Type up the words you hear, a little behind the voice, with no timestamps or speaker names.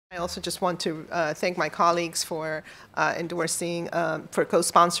I also just want to thank my colleagues for endorsing, for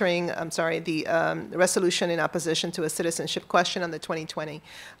co-sponsoring, the resolution in opposition to a citizenship question on the 2020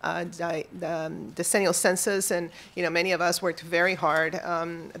 decennial census. And, you know, many of us worked very hard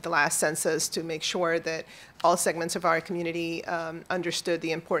at the last census to make sure that all segments of our community understood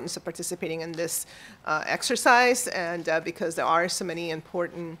the importance of participating in this exercise. And because there are so many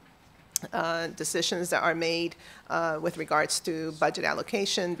important decisions that are made with regards to budget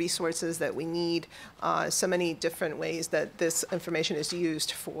allocation, resources that we need, so many different ways that this information is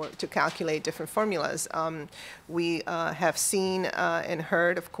used to calculate different formulas. We have seen and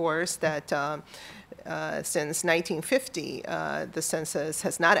heard, of course, that since 1950, the census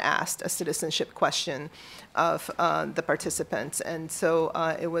has not asked a citizenship question of the participants. And so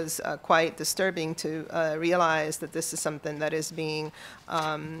it was quite disturbing to realize that this is something that is being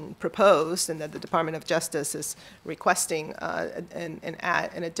proposed and that the Department of Justice is requesting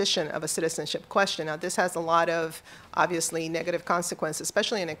an addition of a citizenship question. Now, this has a lot of, obviously, negative consequences,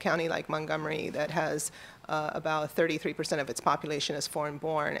 especially in a county like Montgomery that has about 33% of its population is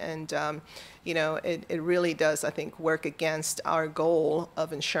foreign-born. And, you know, it really does, I think, work against our goal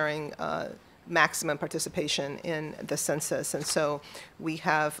of ensuring maximum participation in the census. And so we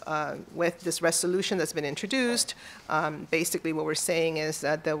have, with this resolution that's been introduced, basically what we're saying is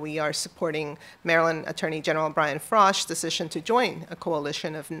that we are supporting Maryland Attorney General Brian Frosch's decision to join a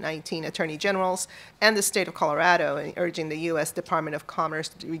coalition of 19 attorney generals and the state of Colorado, and urging the U.S. Department of Commerce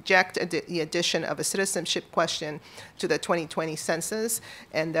to reject the addition of a citizenship question to the 2020 census.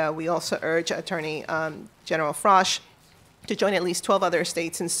 And we also urge Attorney General Frosch to join at least 12 other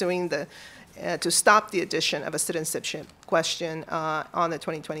states in suing to stop the addition of a citizenship question on the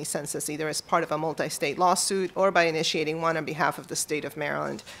 2020 census, either as part of a multi-state lawsuit or by initiating one on behalf of the state of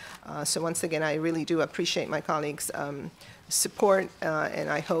Maryland. So once again, I really do appreciate my colleagues' support, and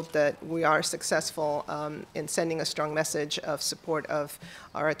I hope that we are successful in sending a strong message of support of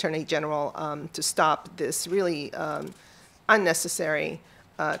our Attorney General to stop this really unnecessary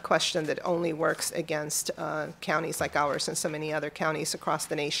question that only works against counties like ours and so many other counties across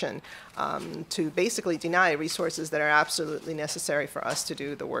the nation, to basically deny resources that are absolutely necessary for us to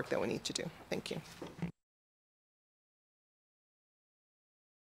do the work that we need to do. Thank you.